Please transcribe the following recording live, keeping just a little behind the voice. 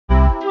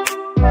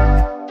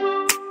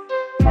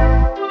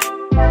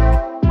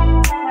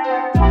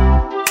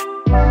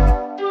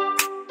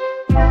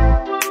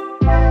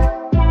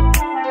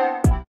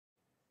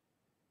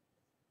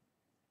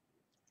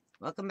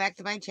Welcome back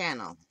to my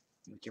channel.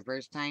 If it's your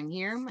first time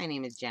here, my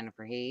name is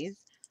Jennifer Hayes.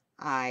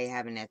 I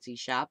have an Etsy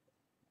shop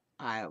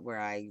where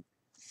I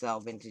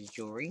sell vintage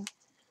jewelry.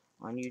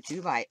 On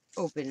YouTube, I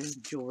open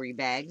jewelry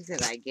bags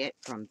that I get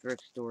from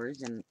thrift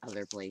stores and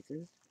other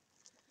places.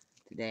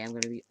 Today I'm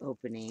going to be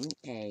opening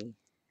a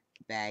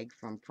bag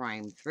from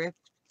Prime Thrift.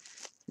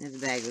 This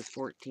bag was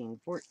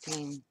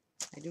 $14.14.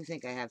 I do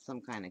think I have some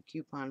kind of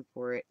coupon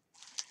for it,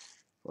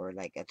 for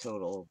like a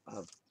total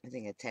of, I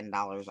think, a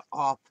 $10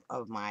 off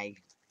of my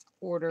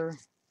order.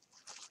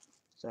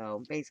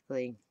 So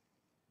basically,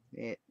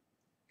 it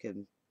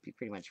could be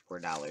pretty much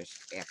 $4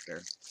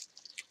 after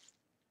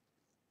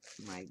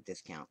my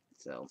discount.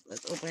 So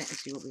let's open it and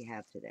see what we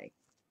have today.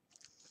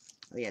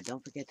 Oh yeah,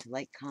 don't forget to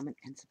like, comment,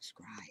 and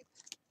subscribe.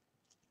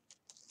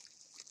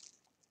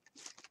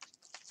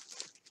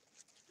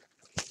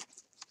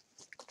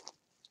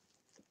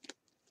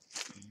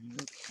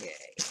 Okay.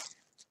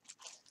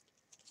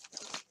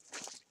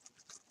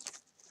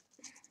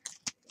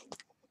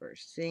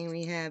 First thing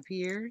we have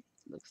here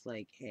looks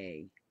like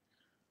a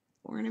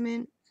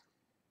ornament.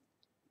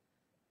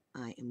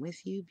 I am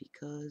with you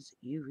because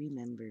you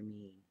remember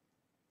me.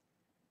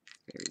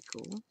 Very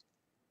cool.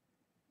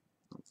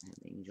 Oh, I have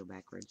the angel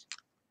backwards.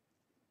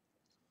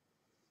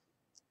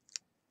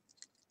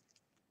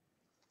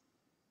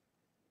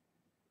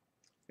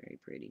 Very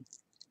pretty.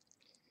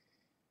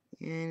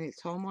 And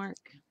it's Hallmark.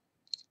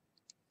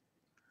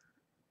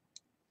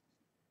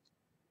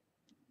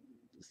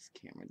 This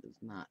camera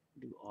does not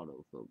do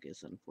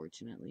autofocus,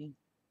 unfortunately.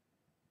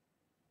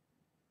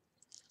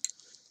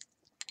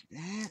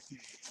 That.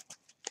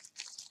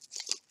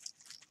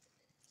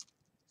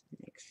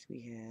 Next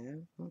we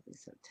have, oh,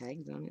 there's some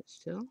tags on it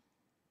still.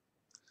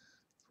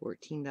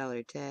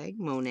 $14 tag,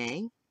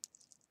 Monet.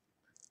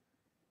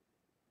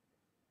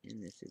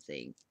 And this is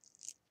a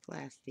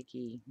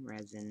plasticky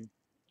resin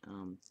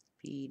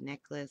bead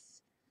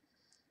necklace.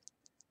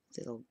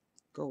 Little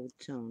gold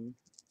tone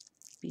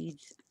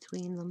beads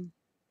between them.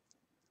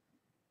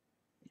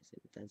 So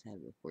it does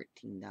have the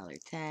 $14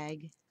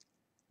 tag.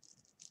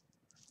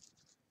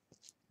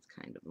 It's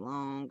kind of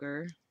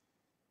longer.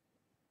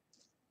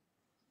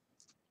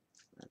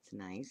 That's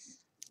nice.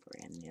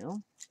 Brand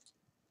new.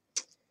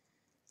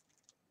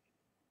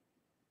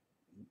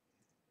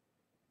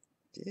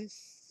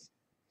 This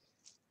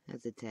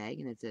has a tag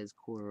and it says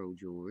Coro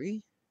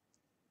Jewelry.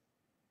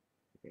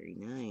 Very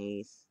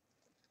nice.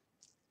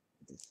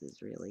 This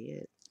is really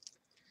it.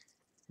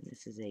 And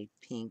this is a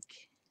pink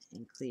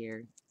and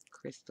clear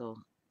crystal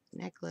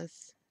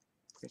necklace.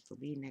 Crystal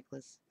bead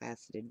necklace.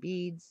 Faceted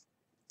beads.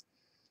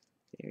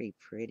 Very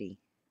pretty.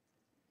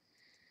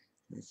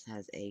 This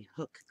has a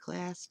hook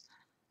clasp.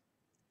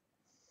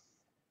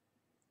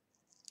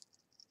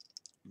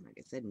 Like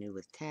I said, new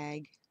with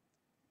tag.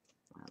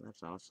 Wow,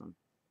 that's awesome.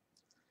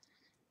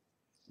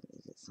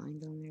 Is it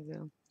signed on there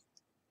though?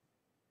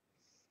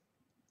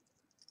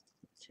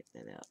 Check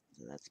that out.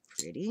 So that's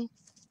pretty.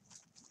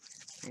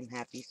 I'm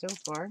happy so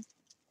far.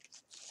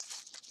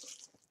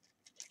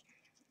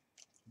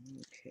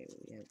 Okay, what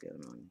do we have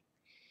going on?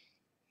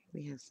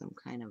 We have some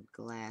kind of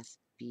glass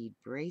bead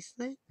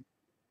bracelet.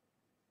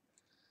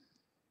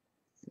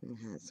 And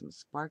it has some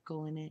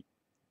sparkle in it.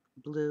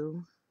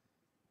 Blue.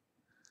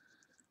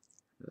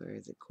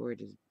 Whereas the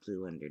cord is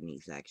blue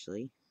underneath,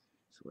 actually.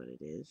 That's what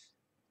it is.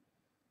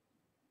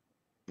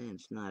 And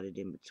it's knotted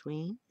in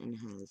between and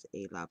has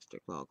a lobster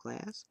claw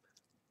clasp.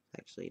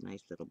 Actually a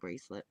nice little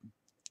bracelet.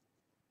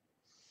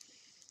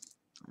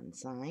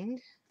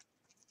 Unsigned.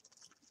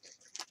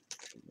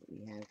 What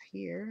we have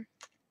here,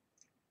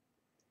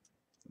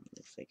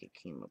 looks like it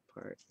came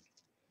apart.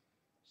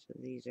 So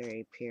these are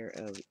a pair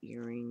of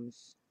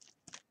earrings.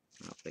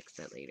 I'll fix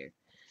that later.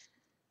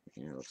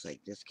 And it looks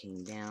like this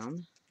came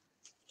down.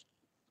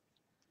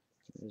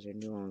 Those are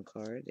new on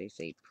card. They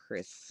say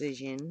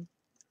precision.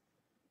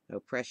 Oh,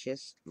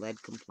 precious,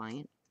 lead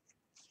compliant.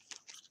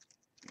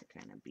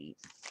 They're kind of beat.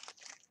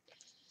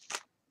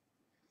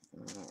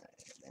 Then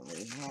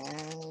we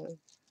have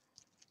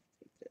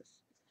this,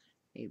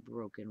 a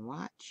broken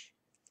watch.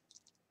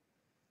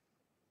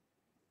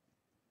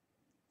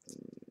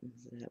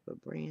 Does it have a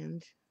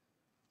brand?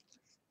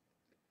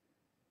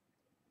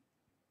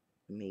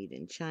 Made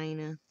in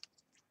China.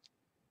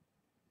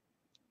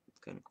 It's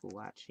kind of cool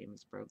watch.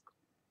 It's broke.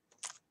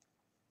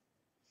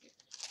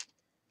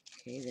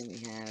 Okay, then we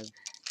have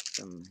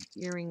some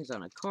earrings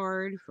on a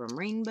card from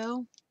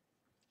Rainbow.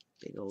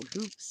 Big old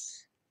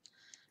hoops.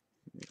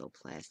 Little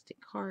plastic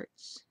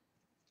hearts.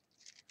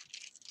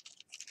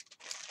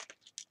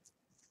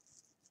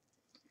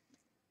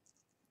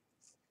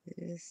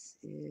 This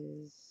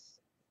is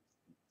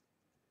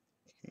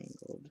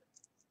tangled.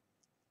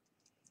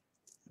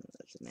 Oh,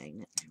 that's a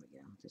magnet. There we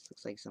go. This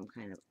looks like some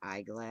kind of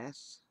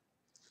eyeglass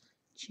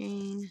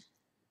chain.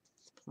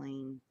 It's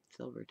plain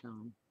silver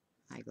tone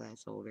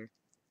eyeglass holder.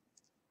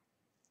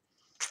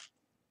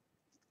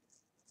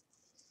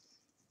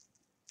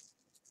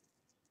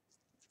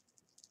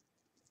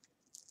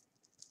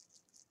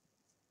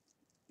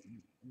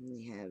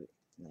 We have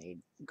a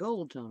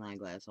gold tone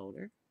eyeglass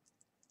holder.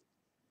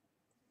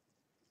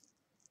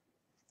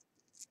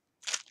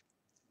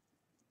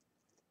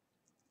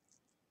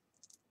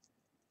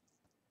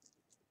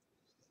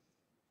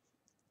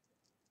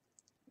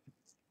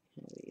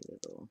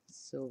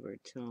 silver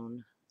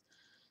tone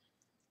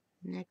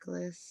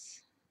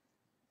necklace.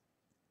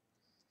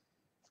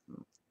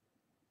 Oh,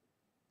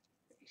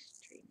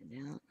 straighten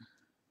it out.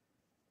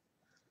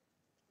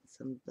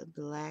 Some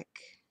black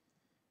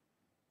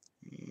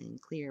and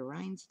clear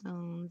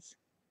rhinestones.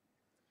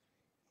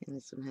 And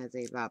this one has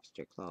a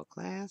lobster claw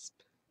clasp.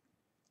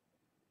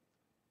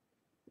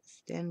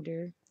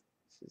 Extender.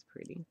 This is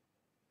pretty.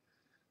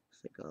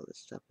 Looks like all this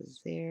stuff is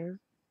there.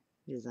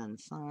 It is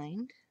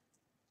unsigned.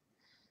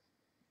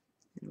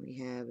 And we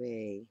have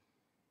a,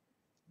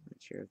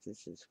 not sure if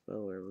this is faux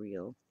or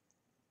real,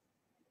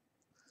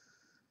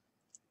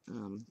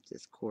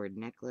 this cord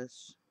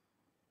necklace.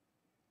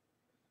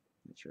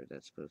 Not sure if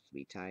that's supposed to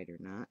be tied or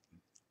not.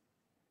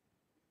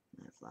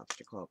 That's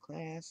lobster claw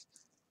clasp.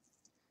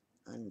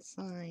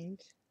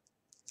 Unsigned.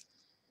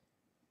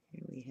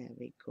 Here we have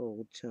a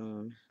gold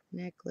tone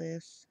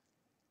necklace.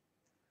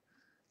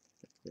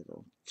 A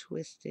little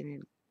twist in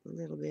it a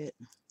little bit.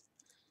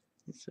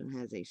 This one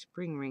has a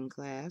spring ring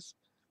clasp.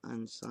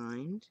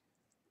 Unsigned.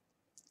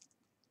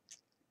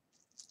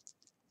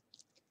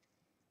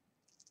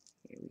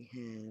 Here we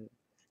have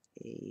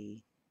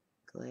a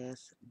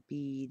glass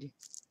bead.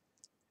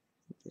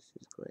 This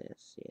is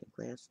glass, yeah,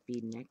 glass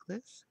bead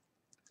necklace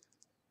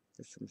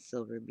with some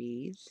silver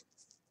beads.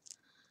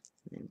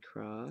 And then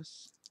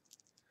cross.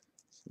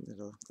 Some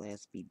little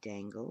glass bead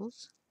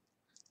dangles.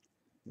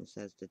 This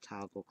has the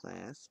toggle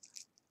clasp.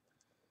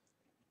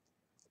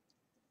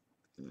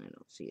 And I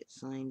don't see it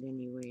signed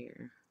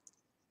anywhere.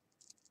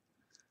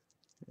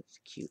 That's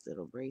a cute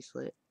little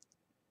bracelet.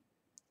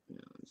 No,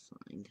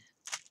 unsigned.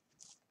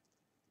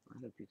 I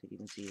hope you could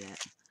even see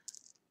that.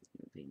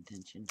 You're paying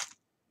attention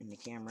in the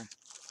camera.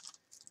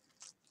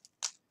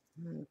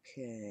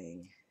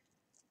 Okay.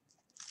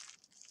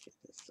 Check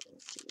this out.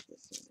 Let's see what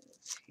this one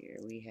is. Here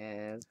we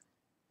have,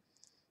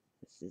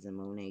 this is a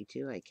Monet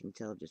too. I can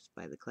tell just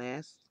by the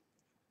clasp.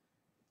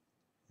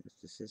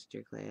 That's the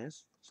sister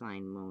clasp.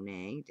 Signed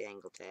Monet,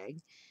 dangle tag.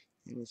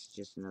 And this is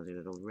just another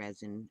little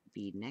resin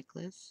bead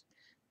necklace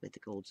with the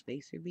gold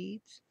spacer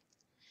beads.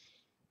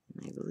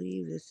 And I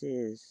believe this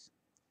is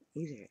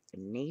either a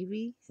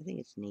navy. I think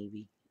it's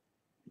navy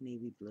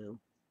blue.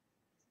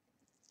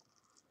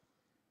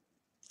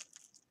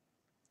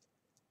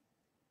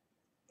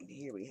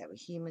 Here we have a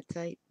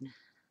hematite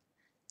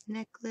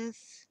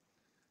necklace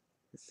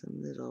with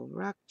some little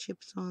rock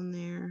chips on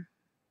there.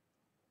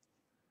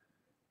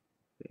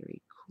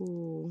 Very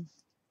cool.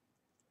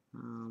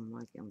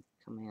 Like I'm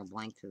coming a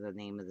blank to the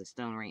name of the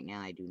stone right now.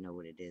 I do know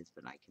what it is,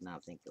 but I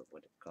cannot think of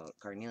what it's called.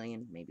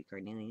 Carnelian, maybe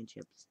carnelian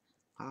chips,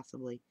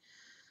 possibly.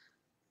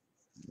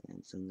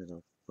 And some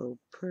little faux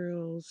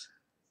pearls.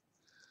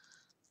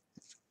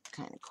 That's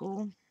kind of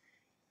cool.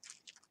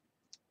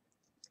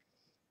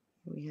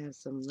 We have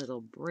some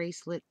little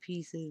bracelet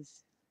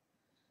pieces.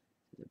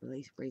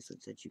 The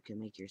bracelets that you can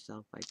make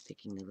yourself by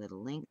picking the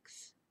little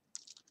links.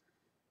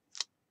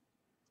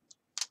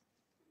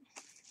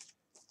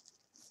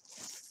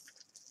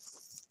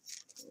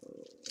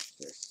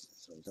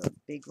 This one's a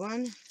big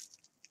one.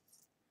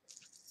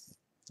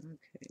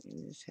 Okay,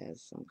 and this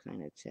has some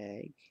kind of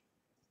tag.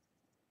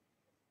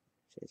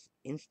 It says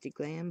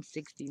Instagram,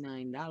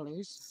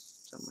 $69.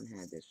 Someone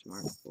had this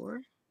marked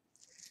for.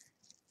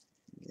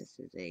 This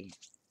is a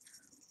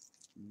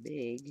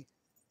big,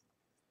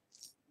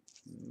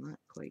 I'm not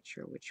quite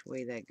sure which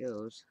way that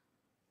goes.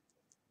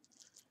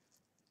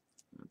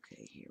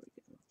 Okay, here we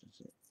go.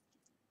 Is it?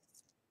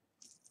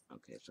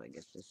 Okay, so I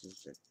guess this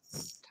is the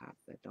top.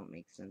 That don't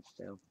make sense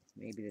though.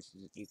 Maybe this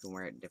is, you can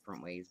wear it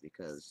different ways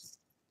because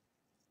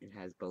it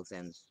has both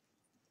ends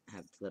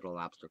have little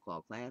lobster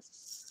claw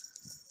clasps.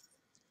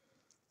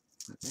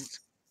 But that's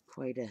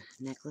quite a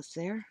necklace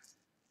there.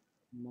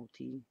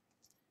 Multi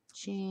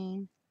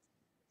chain.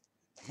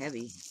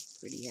 Heavy,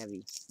 pretty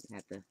heavy. You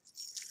have to, your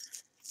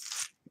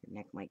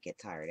neck might get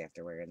tired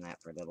after wearing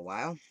that for a little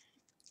while.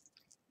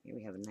 Here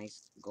we have a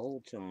nice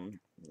gold tone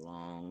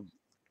long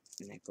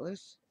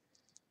necklace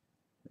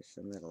with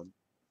some little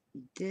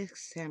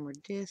discs, hammer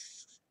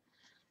discs,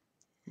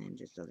 and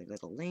just other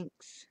little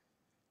links.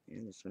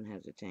 And this one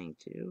has a tang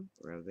too,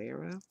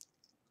 Rivera.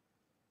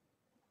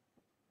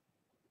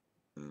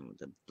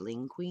 The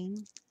Bling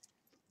Queen.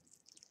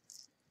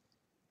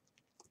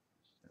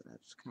 So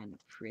that's kind of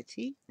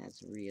pretty.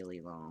 That's really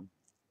long.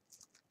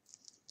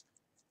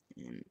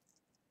 And,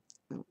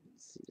 oh,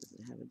 let's see, does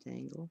it have a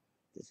dangle?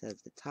 This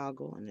has the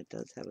toggle, and it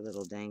does have a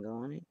little dangle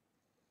on it.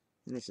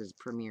 And this is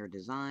Premier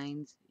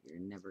Designs. You're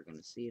never going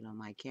to see it on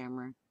my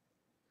camera.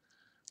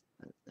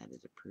 But that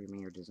is a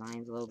Premier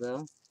Designs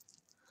logo.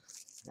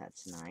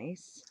 That's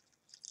nice.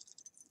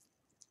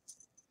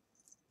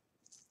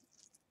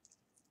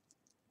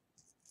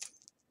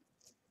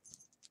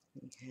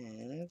 We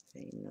have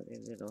another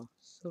little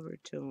silver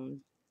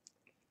tone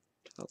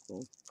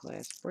toggle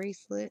clasp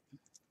bracelet.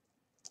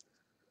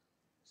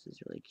 This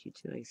is really cute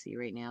too. I see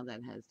right now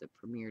that has the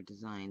Premier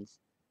Designs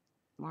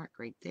mark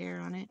right there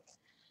on it.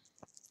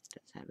 It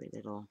does have a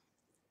little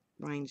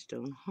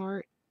rhinestone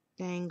heart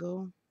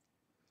dangle.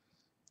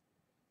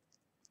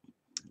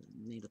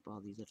 Made up all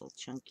these little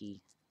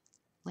chunky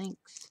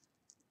links.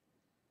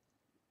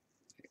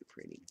 Very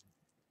pretty.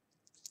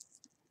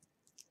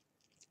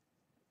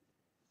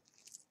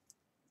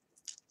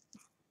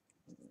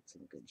 It's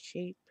in good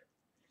shape.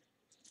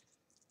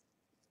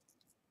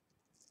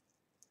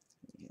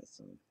 We have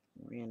some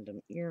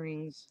random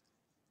earrings.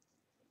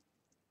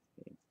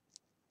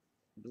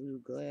 Blue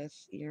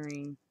glass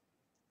earring.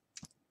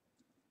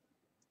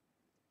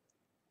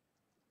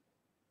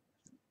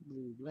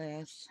 Blue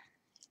glass.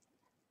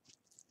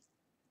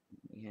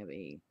 We have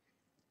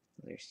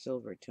another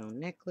silver tone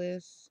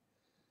necklace.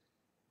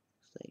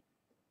 Looks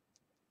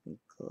like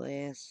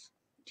glass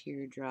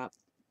teardrop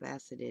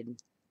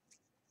faceted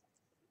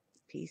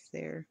piece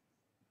there.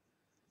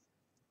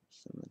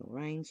 Some little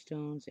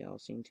rhinestones. They all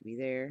seem to be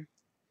there.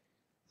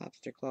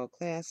 Lobster claw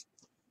clasp.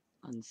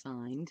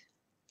 Unsigned.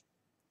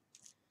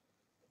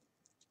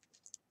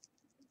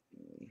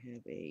 We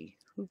have a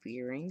hoop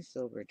earring,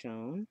 silver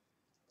tone.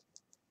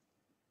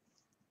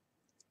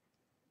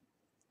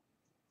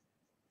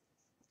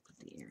 Put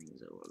the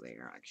earrings over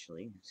there,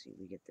 actually. See if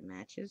we get the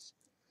matches.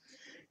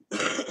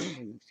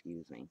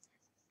 Excuse me.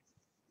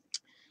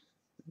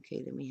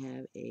 Okay, then we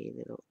have a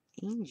little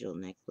angel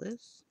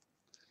necklace,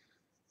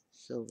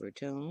 silver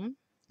tone.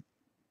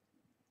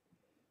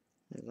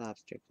 The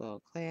lobster claw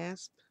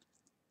clasp.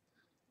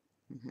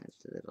 It has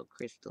the little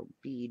crystal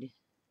bead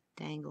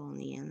dangle on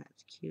the end.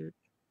 That's cute.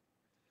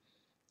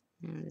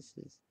 And this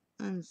is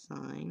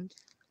unsigned.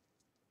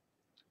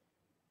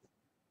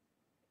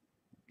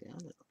 Got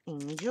a little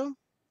angel.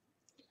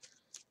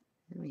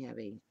 And we have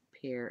a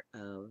pair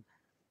of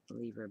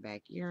lever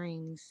back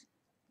earrings.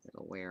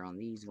 Little wear on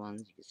these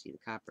ones. You can see the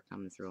copper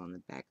coming through on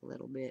the back a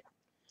little bit.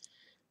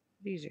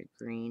 These are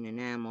green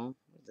enamel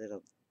with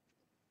little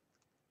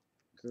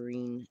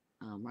green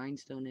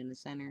rhinestone in the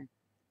center.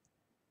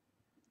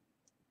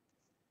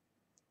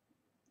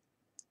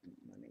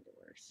 That made it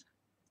worse.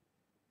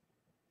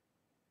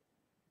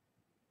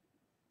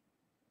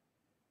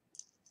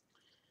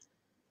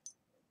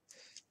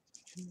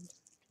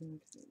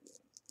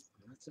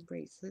 Lots of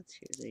bracelets.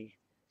 Here's a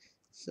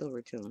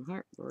silver tone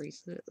heart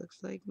bracelet, it looks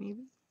like,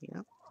 maybe.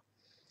 Yep.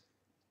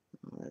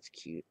 Oh, that's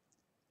cute.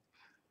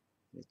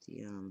 With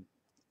the,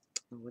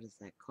 what is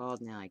that called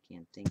now? I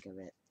can't think of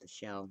it. The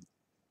shell.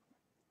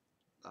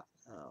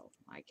 Oh,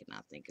 I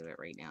cannot think of it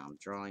right now. I'm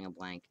drawing a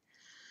blank.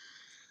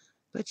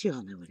 But you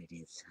all know what it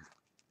is.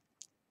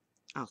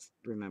 I'll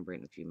remember it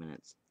in a few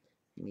minutes.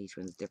 And each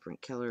one's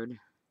different colored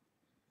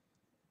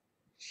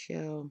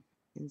shell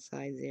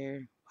inside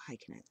there. Why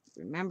can I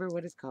remember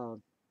what it's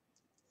called?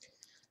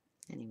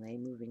 Anyway,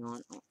 moving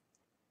on. Oh,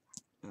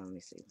 let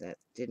me see. That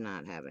did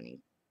not have any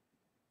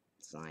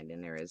signed,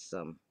 and there is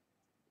some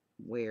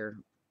wear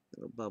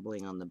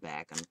bubbling on the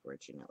back,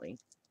 unfortunately.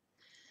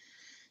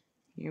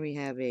 Here we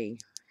have a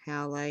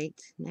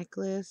howlite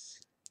necklace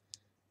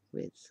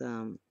with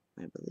some,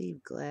 I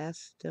believe, glass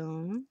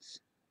stones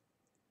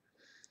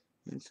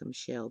and some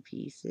shell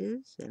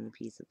pieces and a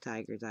piece of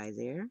tiger's eye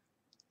there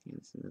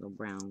and some little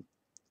brown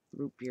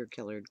root beer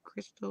colored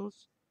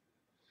crystals.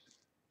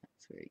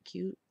 That's very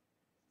cute.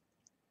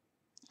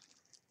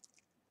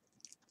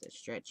 It's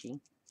stretchy.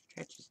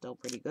 Stretch is still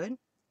pretty good.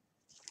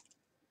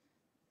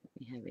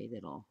 We have a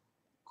little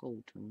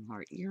gold tone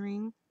heart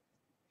earring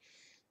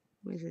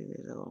with a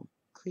little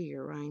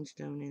clear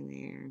rhinestone in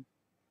there.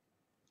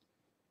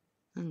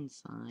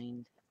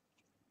 Unsigned.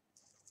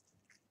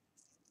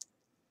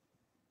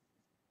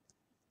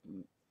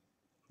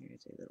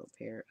 Here's a little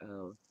pair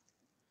of,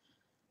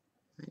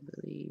 I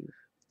believe,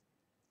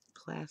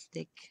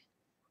 plastic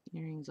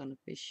earrings on a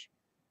fish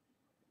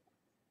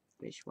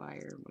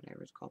wire,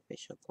 whatever it's called,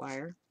 fish hook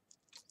wire.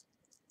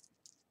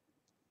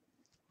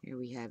 Here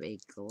we have a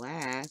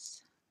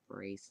glass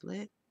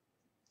bracelet,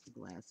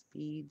 glass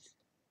beads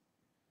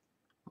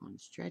on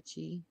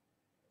stretchy.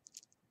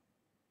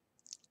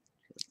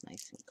 Feels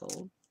nice and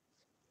gold.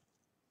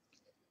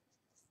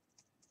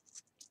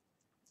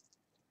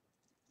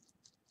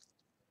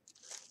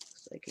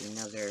 Looks like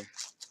another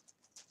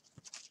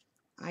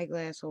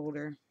eyeglass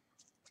holder.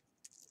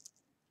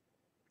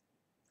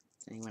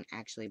 Does anyone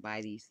actually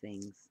buy these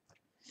things?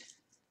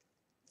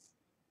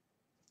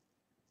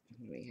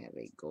 Here we have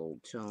a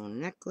gold tone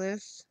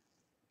necklace.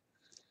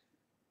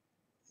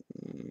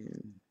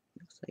 And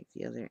looks like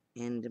the other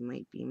end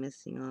might be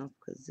missing off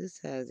because this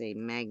has a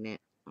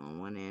magnet on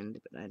one end,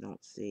 but I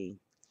don't see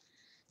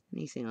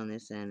anything on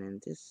this end.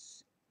 And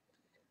this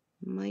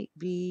might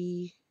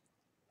be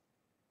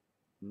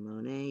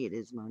Monet. It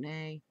is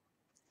Monet.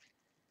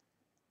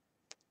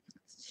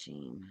 That's a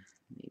shame.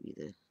 Maybe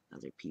the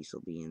other piece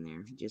will be in there.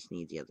 It just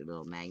needs the other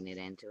little magnet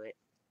end to it.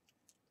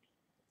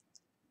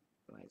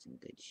 Otherwise, in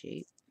good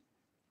shape.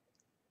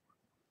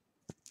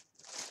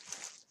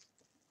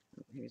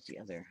 Oh, here's the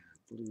other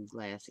blue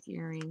glass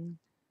earring.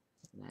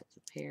 So that's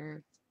a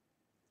pair.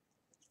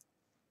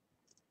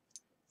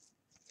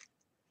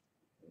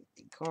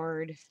 The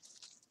card.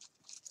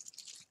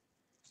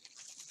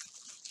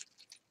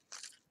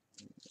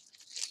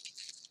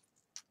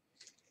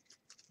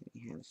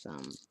 We have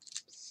some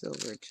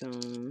silver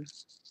tone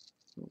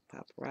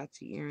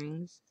paparazzi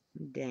earrings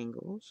and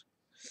dangles.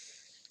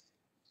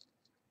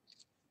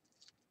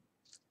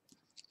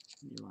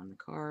 New on the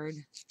card.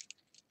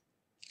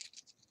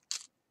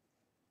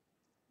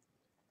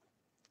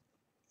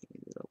 A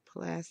little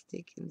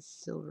plastic and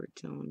silver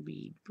tone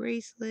bead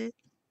bracelet.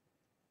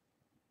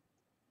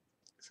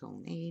 It's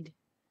homemade.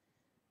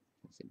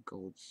 It's a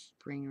gold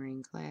spring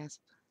ring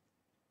clasp.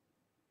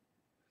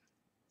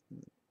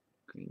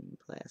 Green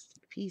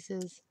plastic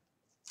pieces.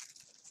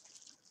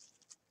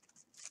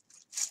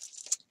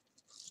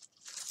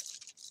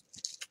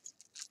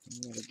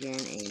 And yet again,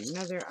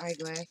 another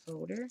eyeglass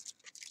holder.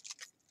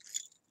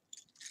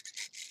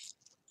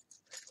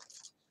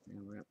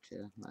 Now we're up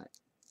to, what,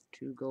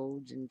 2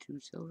 golds and 2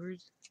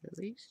 silvers, at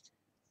least.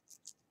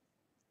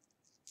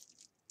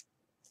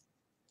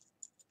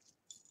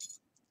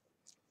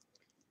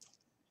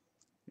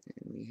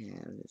 And we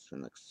have, this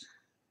one looks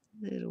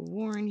a little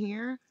worn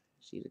here.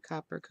 See the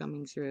copper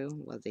coming through.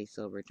 Was a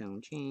silver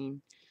tone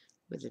chain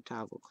with a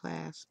toggle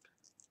clasp.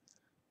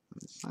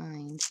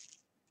 Unsigned.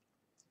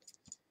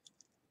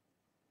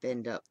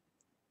 Bend up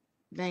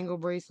bangle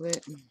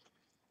bracelet.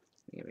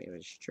 We have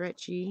a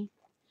stretchy.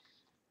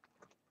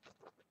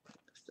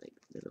 Looks like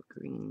little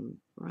green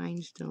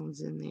rhinestones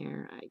in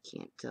there. I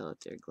can't tell if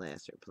they're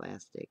glass or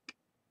plastic.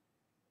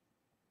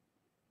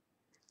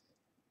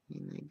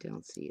 And I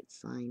don't see it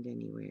signed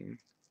anywhere.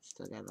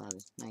 Still got a lot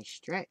of nice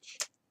stretch.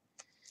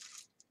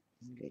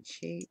 In good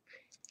shape.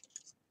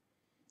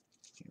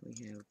 Here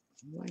we have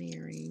one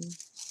earring.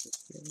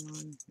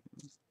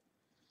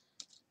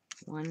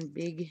 One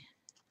big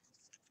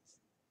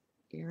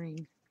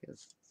earring.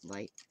 Feels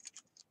light.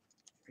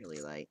 Really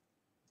light.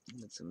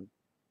 With some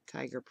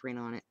tiger print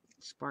on it.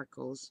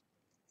 Sparkles.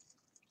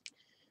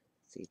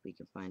 Let's see if we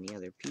can find the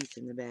other piece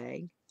in the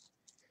bag.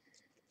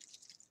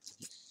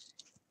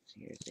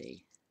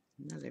 Here's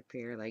another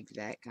pair like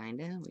that,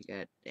 kinda. We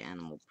got the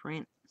animal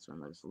print. This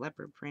one looks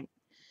leopard print.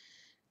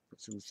 With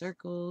some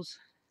circles,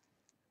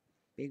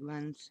 big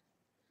ones,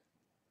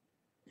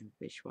 and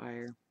fish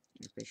wire,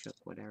 or fish hook,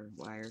 whatever,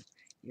 wire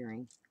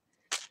earring.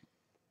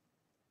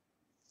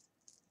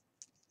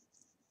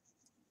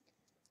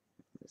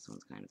 This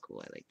one's kind of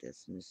cool. I like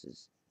this. And this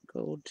is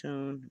gold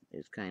tone.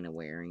 It's kind of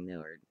wearing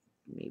though, or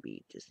maybe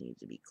it just needs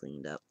to be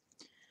cleaned up.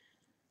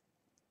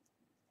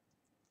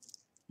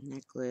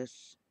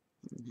 Necklace.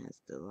 It has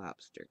the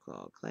lobster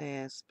claw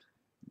clasp.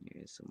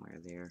 There's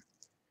somewhere there.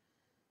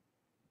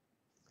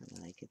 But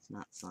like it's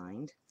not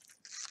signed.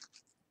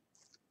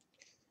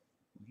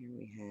 Here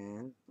we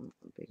have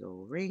a big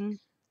old ring.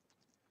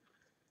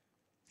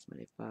 What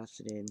I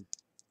faceted.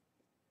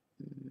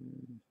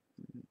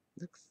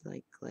 Looks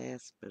like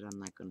glass, but I'm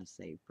not going to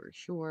say for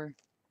sure.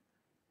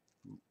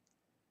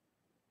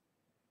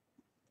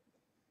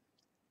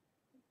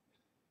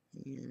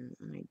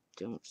 And I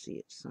don't see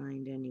it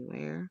signed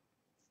anywhere.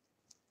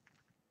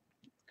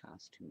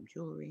 Costume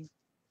jewelry.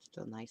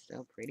 Still nice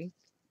though, pretty.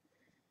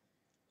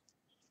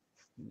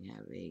 We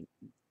have a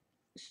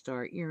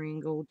star earring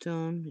gold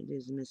tone. It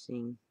is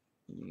missing.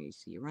 And there you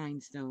see a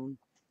rhinestone.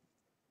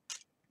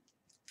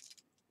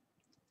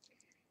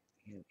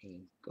 We have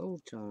a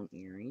gold tone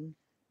earring.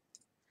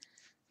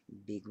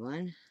 Big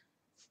one.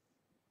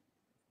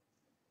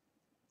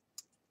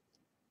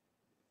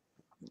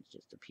 It's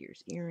just a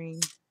pierced earring.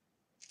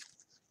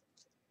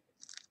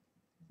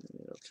 A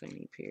little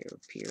tiny pair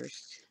of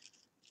pierced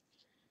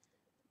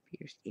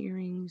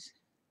earrings.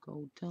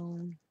 Gold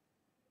tone.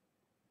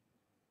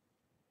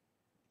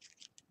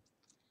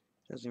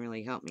 Doesn't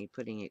really help me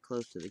putting it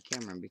close to the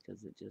camera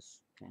because it just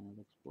kind of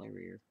looks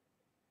blurrier.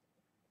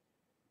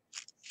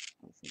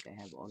 I don't think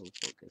I have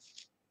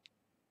autofocus.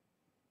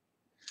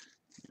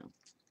 No.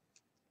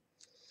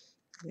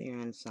 They're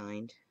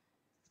unsigned.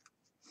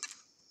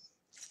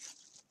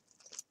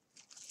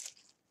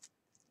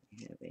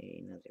 We have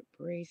another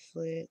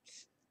bracelet,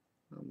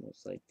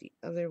 almost like the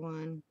other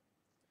one.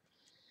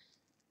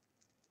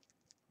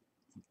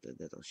 With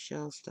the little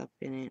shell stuff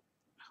in it.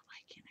 Oh,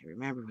 why can't I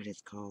remember what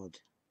it's called?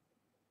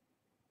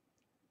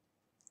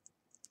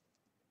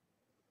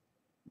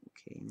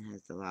 Okay, and it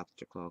has the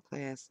lobster claw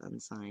clasp,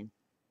 unsigned.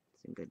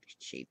 It's in good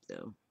shape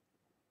though.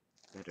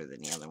 Better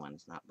than the other one.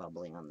 It's not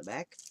bubbling on the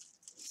back.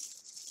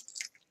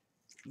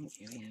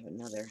 Okay, we have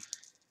another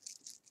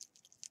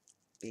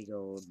big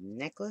old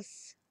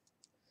necklace.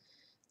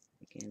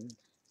 Again,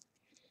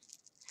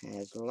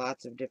 has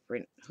lots of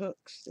different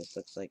hooks. This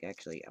looks like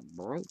actually a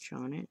brooch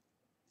on it.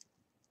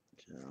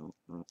 So,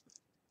 oh.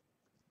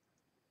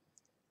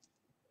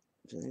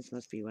 So this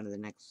must be one of the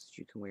necklaces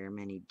you can wear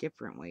many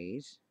different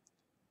ways.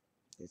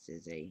 This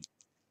is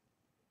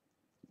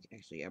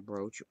actually a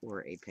brooch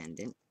or a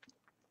pendant.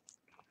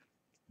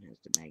 It has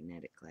the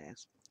magnetic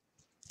clasp.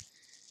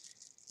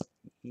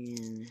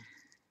 And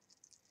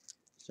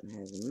this one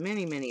has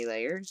many, many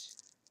layers.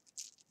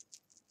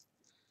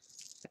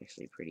 It's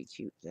actually pretty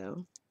cute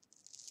though.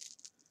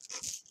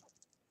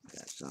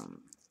 Got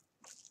some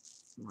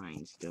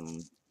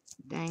rhinestone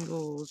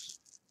dangles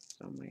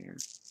somewhere.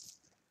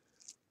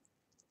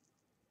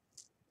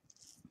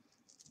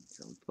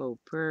 Some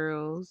faux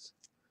pearls.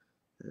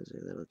 Those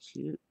are a little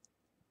cute.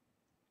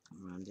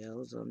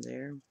 Rondelles on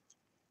there.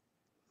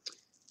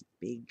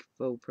 Big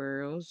faux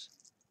pearls.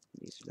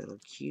 These little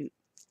cute,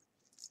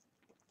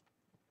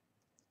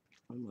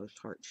 almost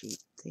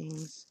heart-shaped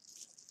things.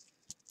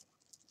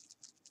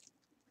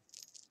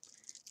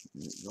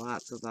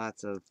 Lots of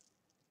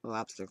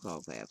lobster claw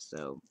clasps,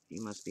 so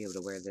you must be able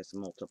to wear this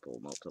multiple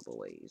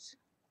ways.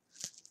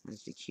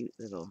 There's the cute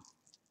little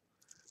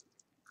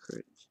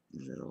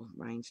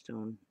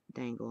rhinestone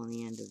dangle on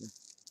the end of the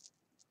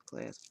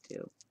clasp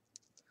too.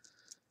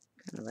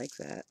 Kind of like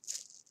that.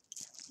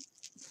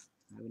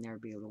 I would never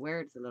be able to wear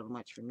it. It's a little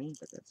much for me,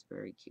 but that's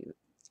very cute.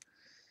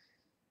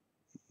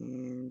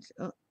 And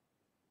oh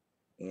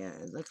yeah,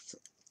 it looks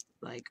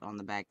like on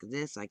the back of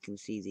this I can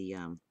see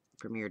the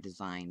Premier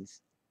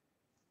Designs.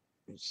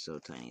 It's so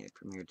tiny, the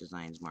Premier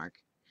Designs mark.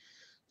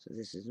 So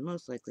this is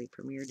most likely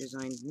Premier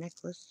Designs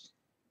necklace,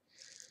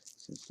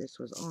 since this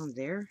was on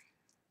there.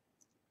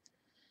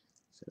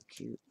 So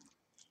cute.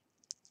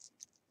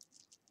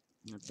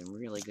 That's in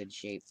really good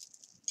shape.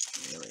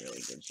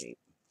 Really good shape.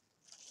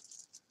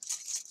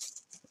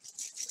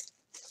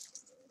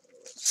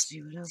 Let's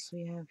see what else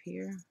we have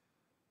here.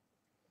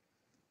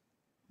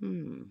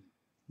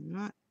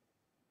 Not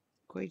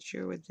quite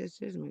sure what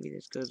this is. Maybe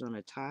this goes on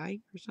a tie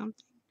or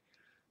something.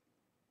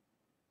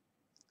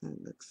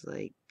 It looks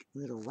like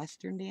little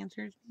Western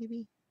dancers,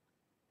 maybe.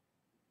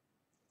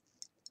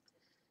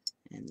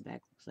 And the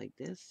back looks like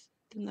this.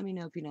 Then let me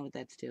know if you know what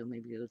that's too.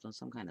 Maybe it goes on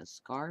some kind of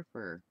scarf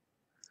or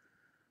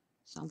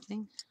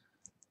something.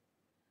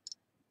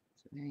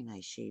 It's a very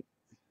nice shape.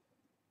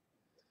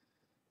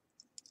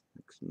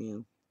 Looks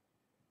new.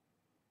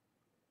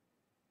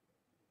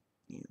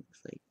 Yeah, it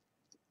looks like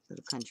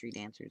little country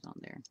dancers on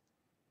there.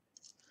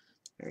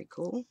 Very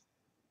cool.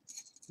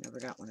 Never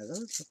got one of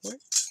those before.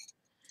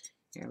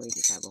 Here we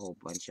just have a whole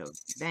bunch of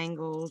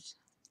bangles.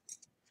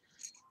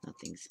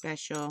 Nothing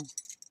special.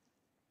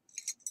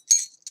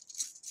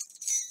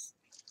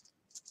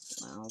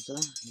 Also,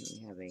 here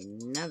we have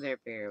another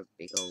pair of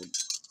big old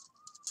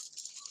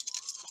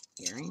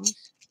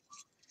earrings.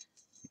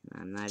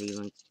 I'm not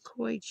even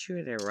quite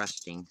sure they're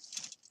rusting.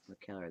 What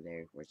color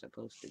they were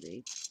supposed to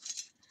be.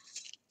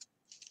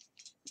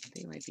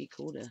 They might be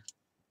cool to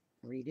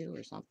redo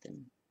or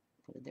something.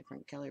 Put a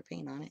different color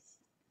paint on it.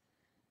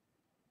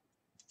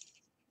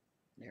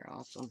 They're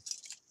awesome.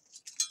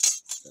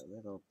 It's a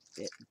little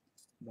bit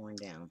worn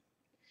down.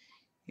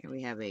 Here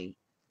we have a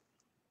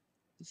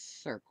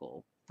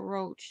circle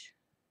brooch.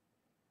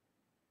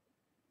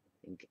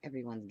 I think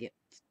everyone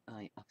gets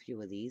a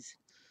few of these.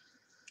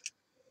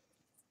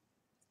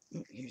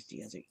 Here's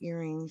the other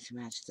earrings to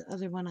match the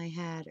other one I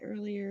had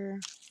earlier.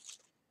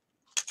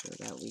 So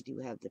that we do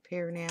have the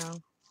pair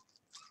now.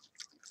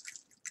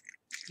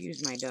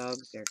 Excuse my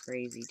dogs, they're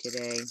crazy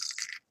today.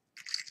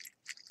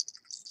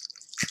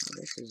 Oh,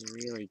 this is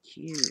really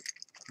cute.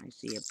 I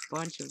see a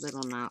bunch of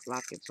little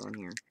lockets on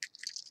here.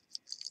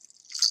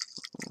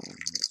 Oh,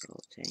 it's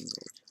all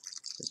tangled.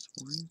 This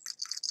one.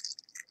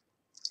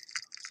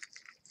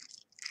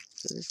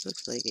 So this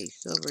looks like a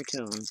silver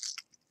tone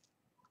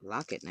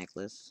locket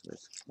necklace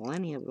with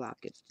plenty of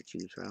lockets to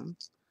choose from.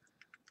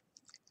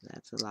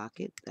 That's a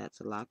locket, that's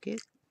a locket,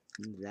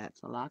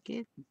 that's a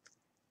locket.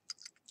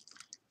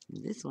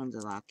 And this one's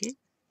a locket.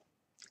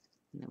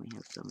 And then we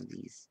have some of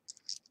these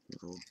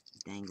little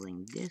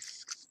dangling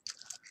discs.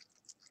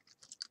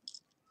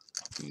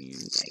 And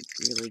I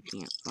really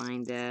can't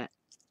find that.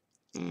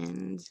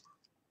 And,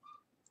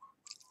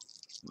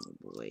 oh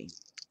boy,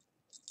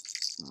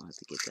 I'll have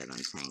to get that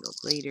untangled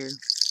later.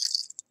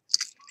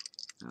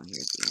 Oh,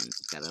 here at the end,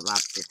 it's got a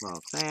lobster claw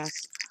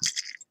clasp.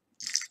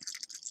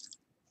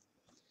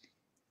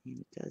 And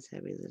it does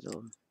have a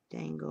little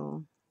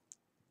dangle.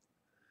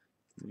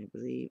 And I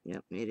believe,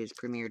 yep, it is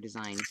Premier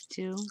Designs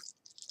too.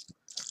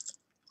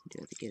 I do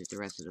have to get it the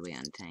rest of the way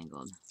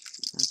untangled.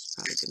 That's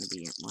probably going to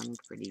be one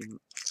pretty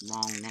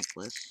long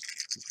necklace.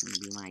 That's going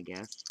to be my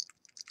guess.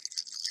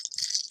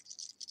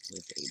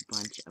 With a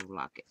bunch of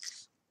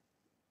lockets.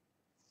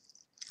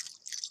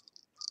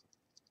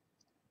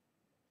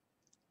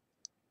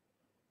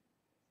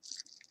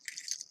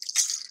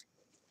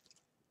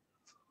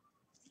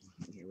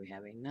 Here we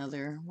have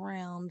another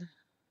round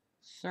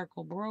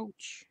circle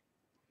brooch.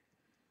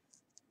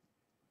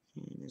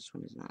 And this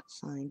one is not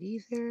signed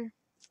either.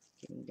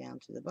 Getting down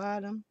to the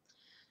bottom.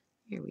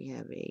 Here we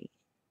have a,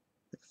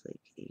 looks like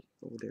a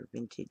older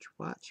vintage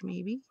watch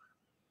maybe.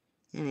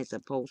 And it's a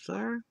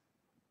pulsar.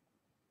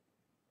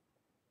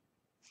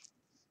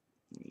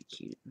 Very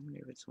cute. I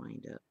wonder if it's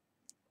wind up.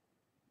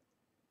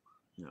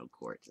 No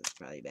quartz, it's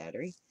probably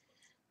battery.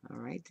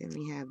 Alright, then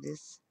we have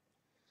this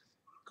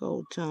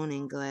gold tone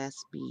and glass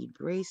bead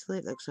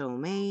bracelet. Looks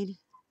homemade.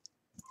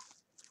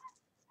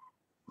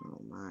 Oh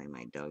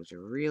my dogs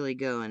are really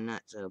going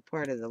nuts. So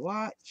part of the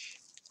watch.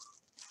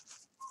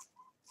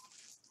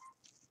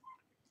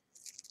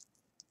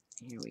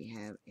 Here we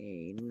have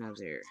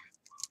another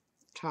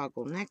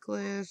toggle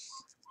necklace.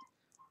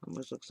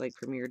 Almost looks like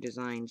Premier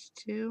Designs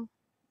too.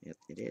 Yep,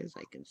 it is.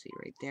 I can see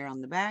right there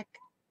on the back.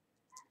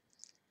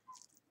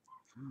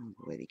 Oh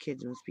boy, the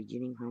kids must be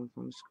getting home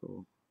from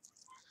school.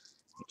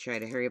 I try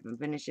to hurry up and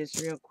finish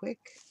this real quick.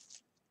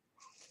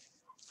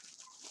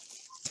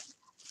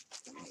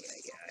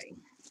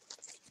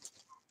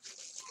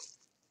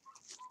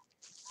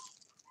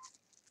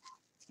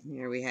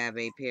 Here we have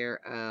a pair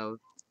of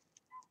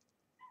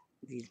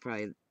these,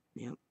 probably,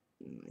 yep,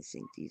 I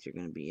think these are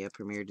going to be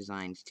Premier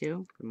Designs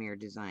too. Premier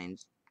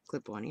Designs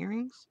clip-on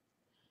earrings.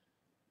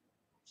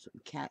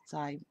 Some cat's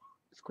eye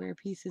square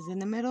pieces in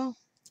the middle.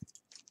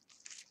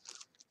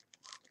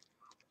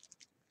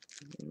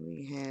 And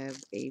we have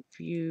a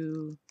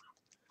few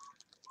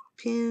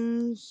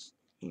pins.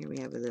 Here we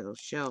have a little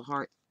shell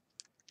heart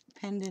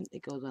pendant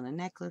that goes on a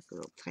necklace, a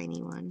little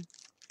tiny one.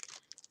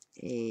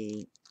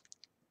 A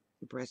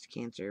breast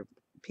cancer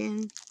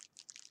pin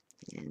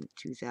and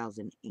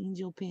 2000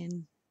 angel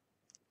pin.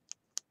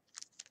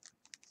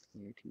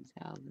 Year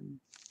 2000.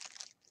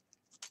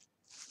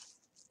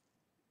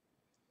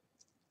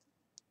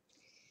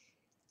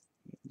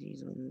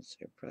 These ones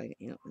are probably,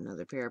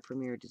 another pair of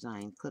Premier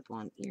Design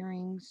clip-on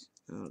earrings.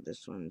 Oh,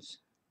 this one's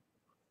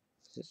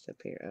just a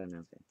pair. Oh,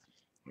 no.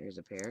 Here's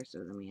a pair. So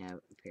then we have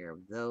a pair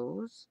of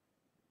those.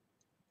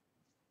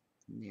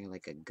 And they're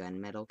like a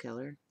gunmetal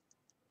color.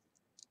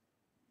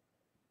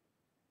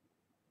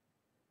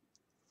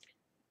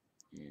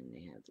 And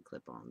they have the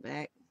clip-on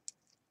back.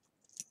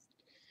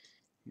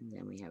 And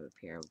then we have a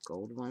pair of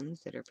gold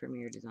ones that are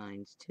Premier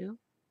Designs too.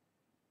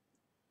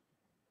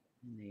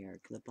 And they are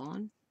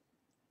clip-on.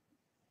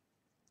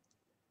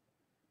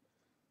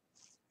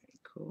 Very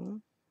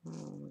cool.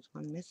 Oh, there's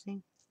one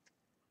missing.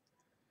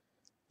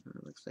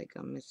 It looks like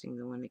I'm missing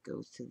the one that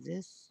goes to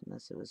this,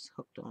 unless it was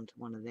hooked onto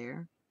one of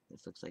there.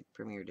 This looks like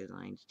Premier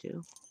Designs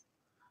too.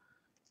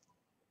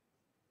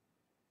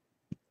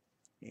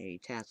 A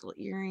tassel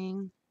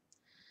earring.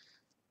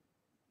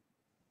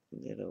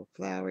 Little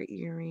flower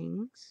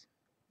earrings.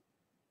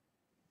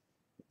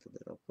 With a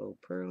little faux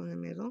pearl in the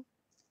middle.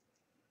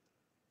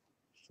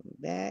 Some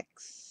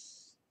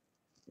backs.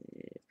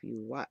 If you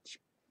watch,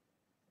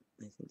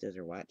 I think those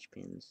are watch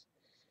pins.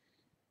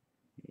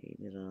 A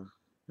little,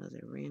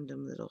 another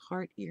random little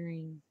heart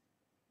earring.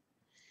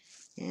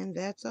 And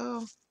that's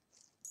all.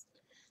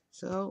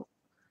 So,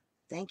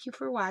 thank you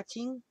for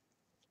watching.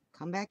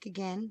 Come back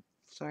again.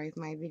 Sorry if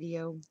my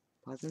video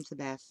wasn't the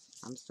best.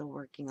 I'm still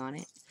working on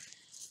it.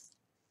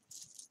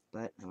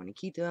 But I want to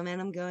keep the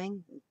momentum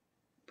going.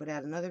 Put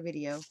out another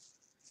video.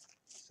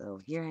 So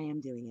here I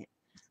am doing it.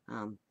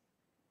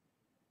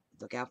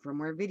 Look out for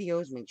more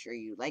videos. Make sure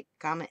you like,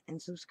 comment,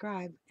 and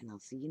subscribe. And I'll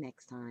see you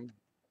next time.